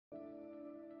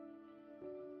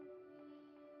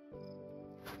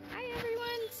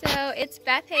it's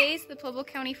Beth Hayes, the Pueblo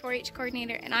County 4-H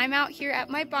Coordinator, and I'm out here at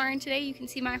my barn today. You can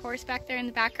see my horse back there in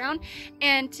the background.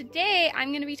 And today I'm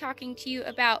going to be talking to you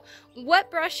about what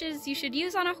brushes you should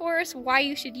use on a horse, why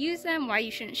you should use them, why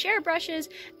you shouldn't share brushes,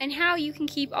 and how you can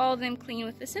keep all of them clean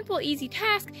with a simple, easy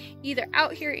task, either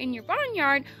out here in your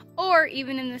barnyard or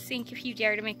even in the sink if you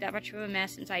dare to make that much of a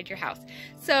mess inside your house.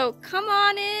 So come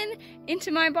on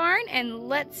into my barn and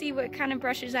let's see what kind of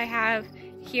brushes I have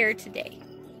here today.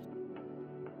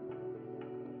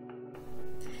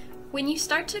 When you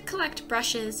start to collect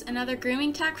brushes and other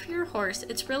grooming tack for your horse,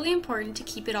 it's really important to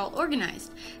keep it all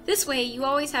organized. This way, you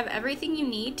always have everything you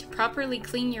need to properly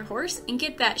clean your horse and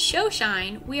get that show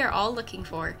shine we are all looking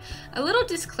for. A little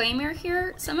disclaimer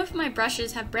here, some of my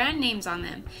brushes have brand names on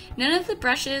them. None of the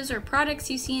brushes or products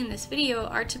you see in this video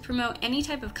are to promote any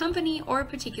type of company or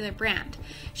particular brand.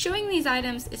 Showing these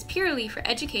items is purely for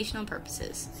educational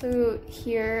purposes. So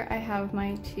here I have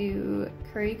my two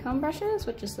curry comb brushes,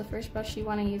 which is the first brush you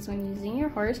want to use when using your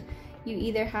horse. You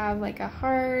either have like a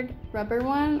hard rubber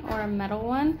one or a metal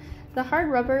one. The hard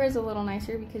rubber is a little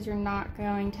nicer because you're not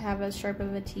going to have as sharp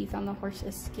of a teeth on the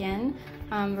horse's skin,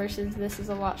 versus this is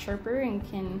a lot sharper and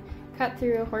can cut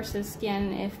through a horse's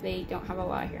skin if they don't have a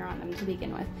lot of hair on them to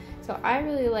begin with. So I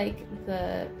really like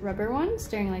the rubber ones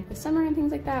during like the summer and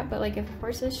things like that, but like if a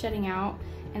horse is shedding out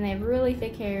and they have really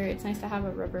thick hair, it's nice to have a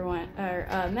rubber one or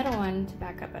a metal one to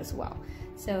back up as well.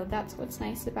 So that's what's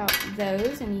nice about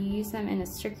those, and you use them in a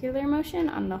circular motion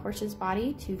on the horse's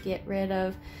body to get rid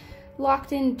of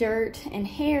locked in dirt and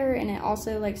hair, and it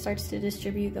also like starts to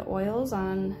distribute the oils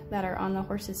that are on the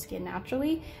horse's skin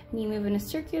naturally. And you move in a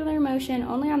circular motion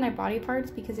only on their body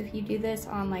parts, because if you do this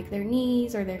on like their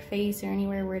knees or their face or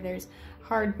anywhere where there's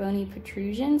hard bony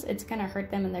protrusions, it's gonna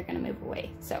hurt them and they're gonna move away.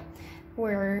 So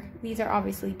these are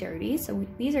obviously dirty, so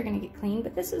these are going to get clean,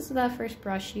 but this is the first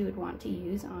brush you would want to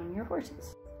use on your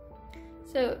horses.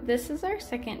 So this is our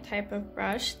second type of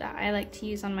brush that I like to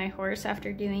use on my horse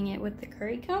after doing it with the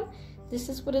curry comb. This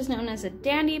is what is known as a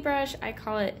dandy brush. I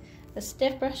call it a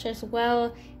stiff brush as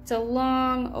well. It's a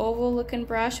long oval looking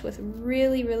brush with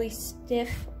really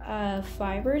stiff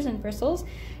fibers and bristles.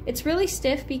 It's really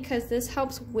stiff because this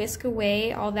helps whisk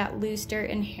away all that loose dirt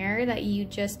and hair that you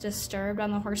just disturbed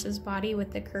on the horse's body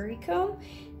with the curry comb.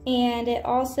 And it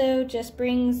also just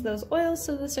brings those oils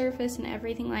to the surface and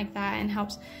everything like that, and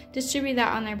helps distribute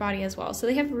that on their body as well. So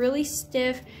they have really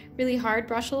stiff, really hard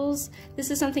bristles. This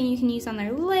is something you can use on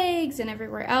their legs and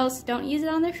everywhere else. Don't use it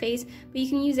on their face, but you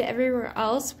can use it everywhere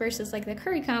else, versus like the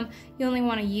curry comb, you only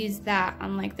want to use that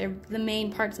on like the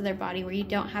main parts of their body where you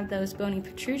don't have those bony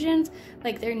protrusions,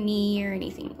 like their knee or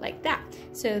anything like that.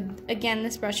 So again,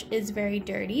 this brush is very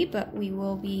dirty, but we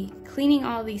will be cleaning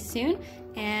all these soon.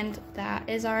 And that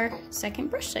is our second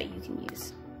brush that you can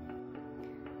use.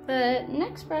 The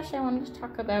next brush I wanted to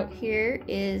talk about here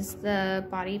is the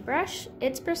body brush.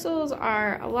 Its bristles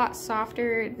are a lot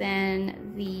softer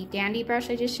than the dandy brush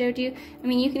I just showed you. I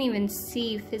mean, you can even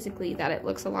see physically that it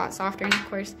looks a lot softer, and of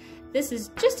course this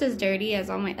is just as dirty as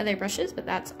all my other brushes, but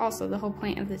that's also the whole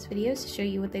point of this video, is to show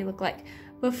you what they look like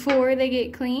before they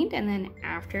get cleaned and then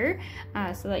after,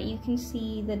 so that you can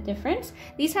see the difference.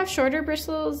 These have shorter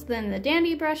bristles than the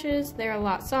dandy brushes. They're a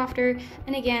lot softer,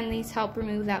 and again, these help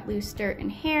remove that loose dirt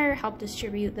and hair, help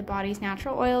distribute the body's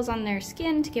natural oils on their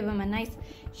skin to give them a nice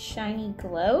shiny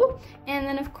glow. And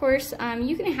then of course,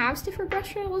 you can have stiffer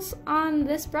bristles on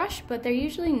this brush, but they're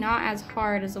usually not as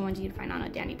hard as the ones you'd find on a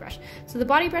dandy brush. So the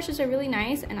body brushes are really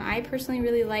nice, and I personally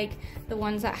really like the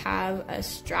ones that have a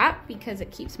strap because it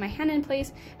keeps my hand in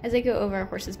place as I go over a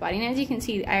horse's body. And as you can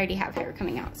see, I already have hair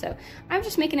coming out, so I'm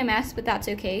just making a mess, but that's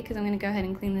okay because I'm going to go ahead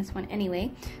and clean this one anyway.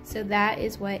 So that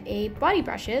is what a body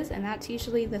brush is, and that's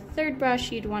usually the third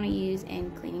brush you'd want to use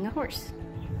in cleaning a horse.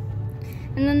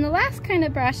 And then the last kind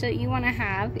of brush that you want to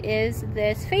have is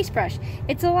this face brush.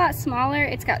 It's a lot smaller.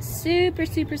 It's got super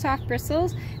soft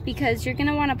bristles because you're going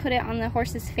to want to put it on the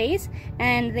horse's face,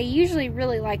 and they usually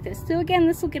really like this. So again,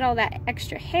 this will get all that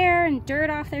extra hair and dirt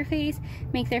off their face,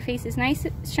 make their faces nice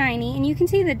and shiny, and you can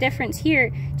see the difference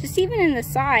here just even in the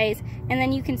size, and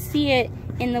then you can see it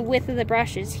in the width of the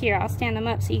brushes. Here, I'll stand them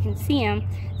up so you can see them.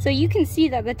 So you can see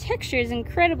that the texture is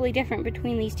incredibly different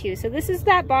between these two. So this is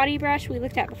that body brush we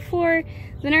looked at before.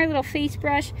 Then our little face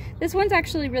brush. This one's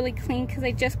actually really clean because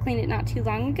I just cleaned it not too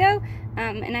long ago.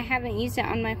 And I haven't used it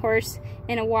on my horse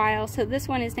in a while. So this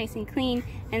one is nice and clean.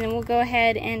 And then we'll go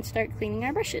ahead and start cleaning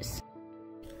our brushes.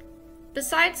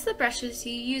 Besides the brushes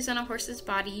you use on a horse's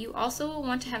body, you also will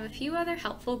want to have a few other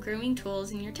helpful grooming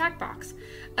tools in your tack box.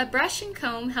 A brush and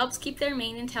comb helps keep their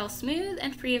mane and tail smooth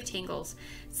and free of tangles.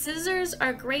 Scissors are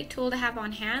a great tool to have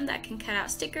on hand that can cut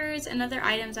out stickers and other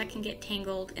items that can get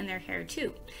tangled in their hair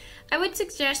too. I would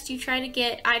suggest you try to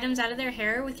get items out of their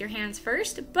hair with your hands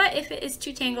first, but if it is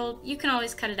too tangled, you can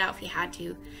always cut it out if you had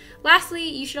to. Lastly,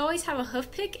 you should always have a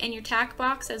hoof pick in your tack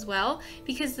box as well,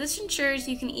 because this ensures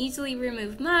you can easily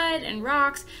remove mud and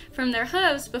rocks from their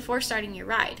hooves before starting your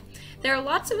ride. There are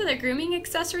lots of other grooming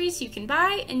accessories you can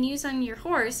buy and use on your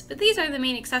horse, but these are the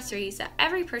main accessories that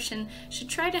every person should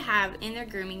try to have in their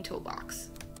grooming toolbox.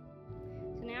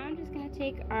 So now I'm just going to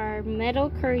take our metal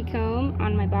curry comb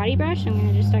on my body brush. I'm going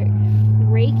to just start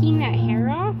raking that hair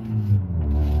off.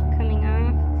 Coming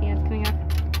off. See how it's coming off?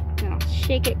 And I'll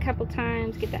shake it a couple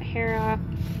times, get that hair off.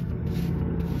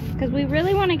 Because we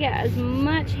really want to get as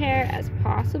much hair as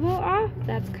possible off.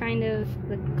 That's kind of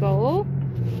the goal.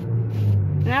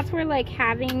 And that's where like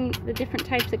having the different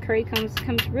types of curry combs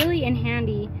comes really in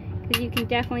handy, because you can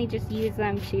definitely just use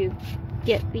them to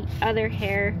get the other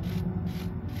hair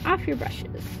off your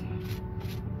brushes.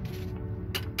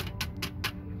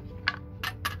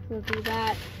 We'll do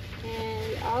that. And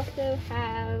we also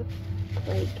have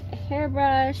like a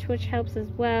hairbrush, which helps as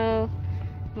well.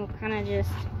 We'll kind of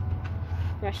just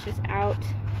brush this out.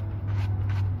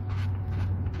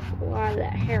 Get a lot of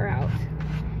that hair out.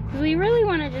 We really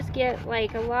want to just get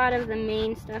like a lot of the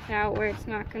main stuff out where it's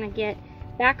not going to get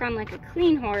back on like a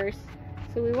clean horse.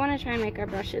 So we want to try and make our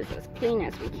brushes as clean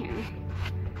as we can.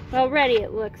 Already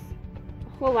it looks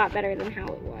a whole lot better than how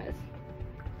it was.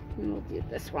 And we'll do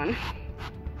this one.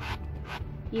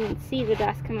 You can see the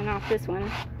dust coming off this one.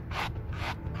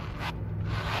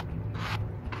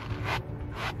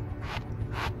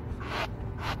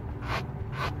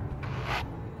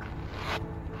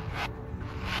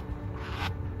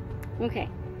 Okay,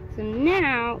 so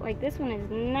now, like this one is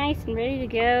nice and ready to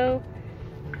go.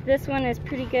 This one is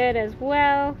pretty good as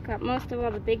well. Got most of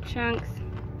all the big chunks.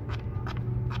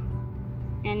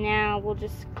 And now we'll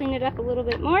just clean it up a little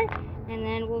bit more, and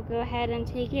then we'll go ahead and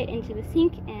take it into the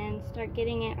sink and start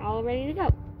getting it all ready to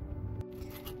go.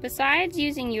 Besides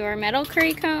using your metal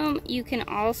curry comb, you can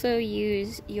also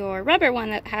use your rubber one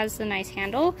that has the nice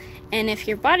handle. And if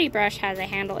your body brush has a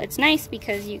handle, it's nice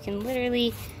because you can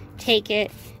literally take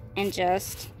it and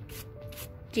just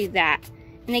do that.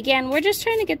 And again, we're just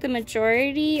trying to get the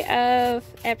majority of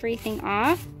everything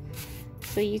off.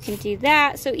 So you can do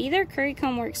that. So either curry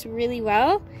comb works really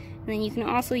well, and then you can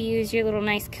also use your little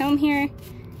nice comb here.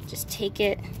 Just take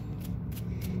it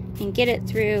and get it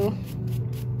through.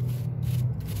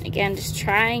 Again, just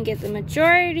try and get the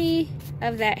majority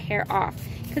of that hair off.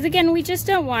 Because again, we just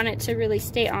don't want it to really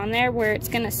stay on there where it's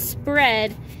gonna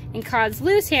spread and cause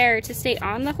loose hair to stay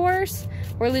on the horse,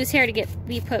 or loose hair to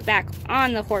be put back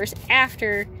on the horse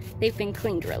after they've been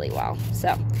cleaned really well.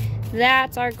 So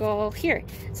that's our goal here.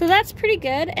 So that's pretty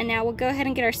good, and now we'll go ahead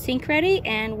and get our sink ready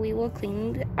and we will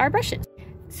clean our brushes.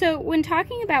 So when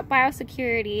talking about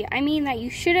biosecurity, I mean that you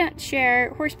shouldn't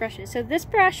share horse brushes. So this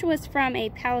brush was from a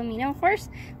Palomino horse,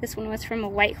 this one was from a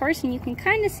white horse, and you can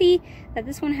kind of see that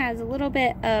this one has a little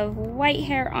bit of white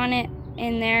hair on it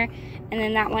in there, and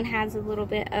then that one has a little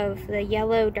bit of the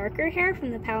yellow darker hair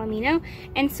from the Palomino.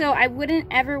 And so I wouldn't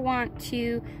ever want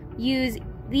to use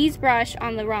these brush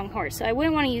on the wrong horse. So I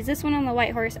wouldn't want to use this one on the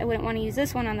white horse, I wouldn't want to use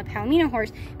this one on the Palomino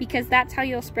horse, because that's how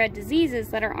you'll spread diseases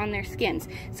that are on their skins.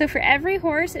 So for every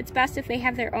horse, it's best if they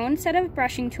have their own set of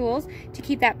brushing tools to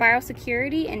keep that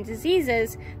biosecurity and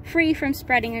diseases free from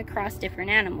spreading across different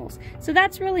animals. So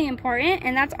that's really important,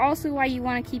 and that's also why you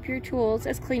want to keep your tools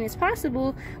as clean as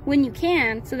possible when you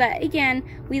can, so that again,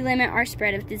 we limit our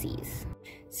spread of disease.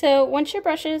 So once your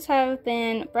brushes have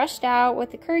been brushed out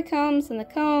with the curry combs and the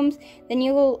combs, then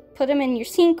you will put them in your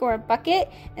sink or a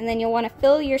bucket, and then you'll want to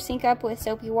fill your sink up with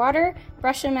soapy water,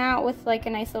 brush them out with like a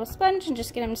nice little sponge, and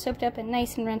just get them soaped up and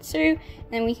nice and rinsed through. And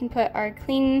then we can put our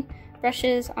clean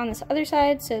brushes on this other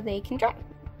side so they can dry.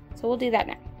 So we'll do that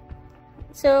now.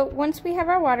 So once we have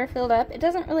our water filled up, it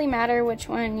doesn't really matter which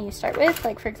one you start with.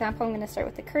 Like for example, I'm going to start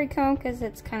with the curry comb because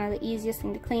it's kind of the easiest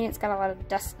thing to clean. It's got a lot of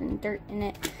dust and dirt in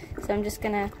it. So I'm just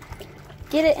going to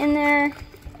get it in there.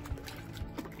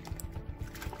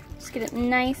 Just get it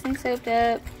nice and soaked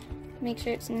up. Make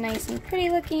sure it's nice and pretty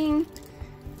looking.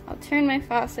 I'll turn my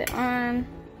faucet on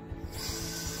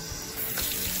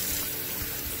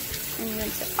and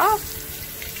rinse it off.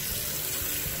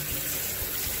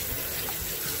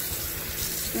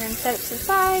 And then set it to the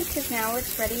side, because now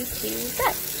it's ready to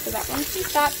dry. So that one can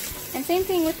stop. And same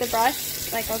thing with the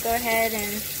brush. Like I'll go ahead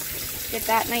and get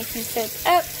that nice and soaked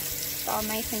up. It's all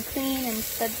nice and clean and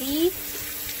sudsy.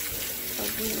 So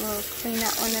we will clean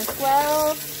that one as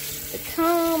well. The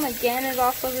comb, again, is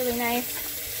also really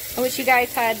nice. I wish you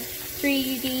guys had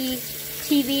 3D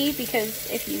TV, because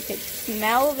if you could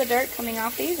smell the dirt coming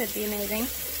off these, it'd be amazing.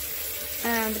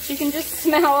 But you can just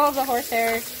smell all the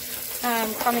horsehair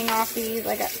coming off these,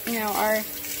 like, you know, our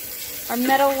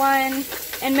metal one.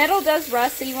 And metal does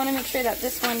rust, so you want to make sure that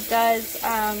this one does,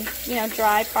 you know,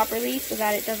 dry properly so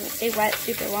that it doesn't stay wet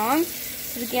super long.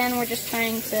 Because again, we're just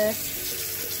trying to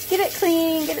get it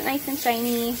clean, get it nice and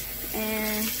shiny,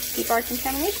 and keep our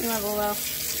contamination level low.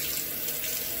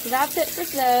 So that's it for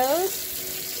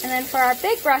those. And then for our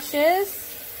big brushes,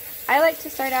 I like to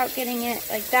start out getting it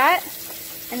like that,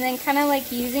 and then kind of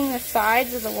like using the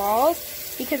sides of the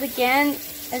walls, because again,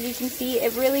 as you can see,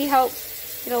 it really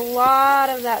helps get a lot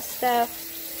of that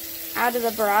stuff out of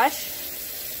the brush,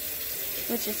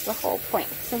 which is the whole point.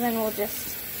 So then we'll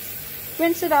just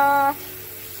rinse it off.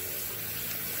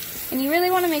 And you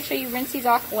really want to make sure you rinse these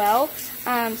off well,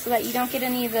 so that you don't get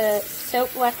any of the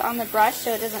soap left on the brush,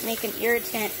 so it doesn't make an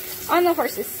irritant on the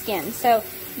horse's skin. So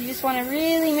you just want to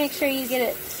really make sure you get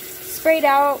it sprayed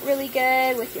out really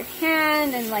good with your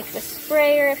hand and like the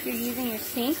sprayer if you're using your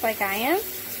sink like I am,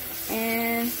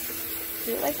 and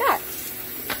do it like that.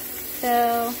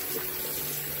 So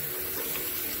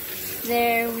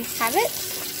there we have it.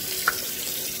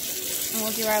 And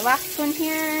we'll do our last one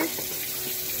here.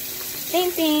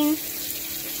 Same thing,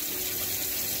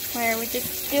 where we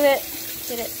just do it,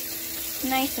 get it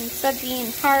nice and sudsy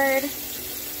and hard.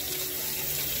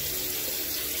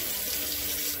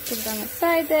 Put it on the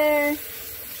side there,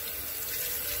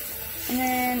 and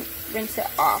then rinse it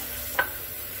off.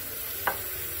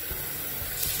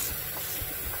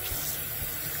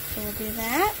 So we'll do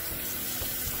that.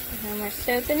 No more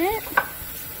soap in it.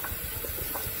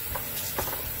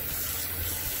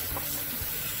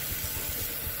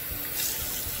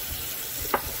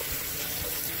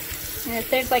 And if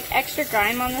there's like extra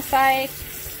grime on the side,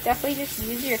 definitely just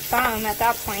use your thumb at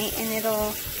that point and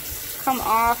it'll come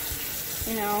off,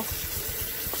 you know,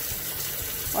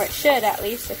 or it should at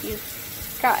least if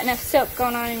you've got enough soap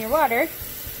going on in your water.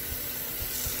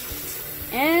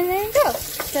 And there you go.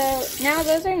 So now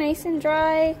those are nice and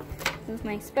dry. Move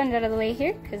my sponge out of the way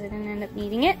here because I didn't end up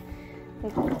needing it.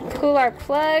 We'll cool our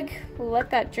plug. We'll let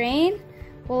that drain.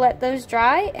 We'll let those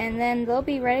dry, and then they'll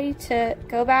be ready to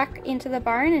go back into the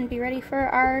barn and be ready for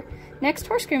our next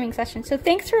horse grooming session. So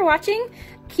thanks for watching.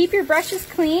 Keep your brushes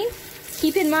clean.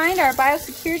 Keep in mind our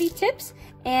biosecurity tips,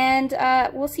 and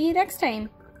we'll see you next time.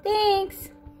 Thanks.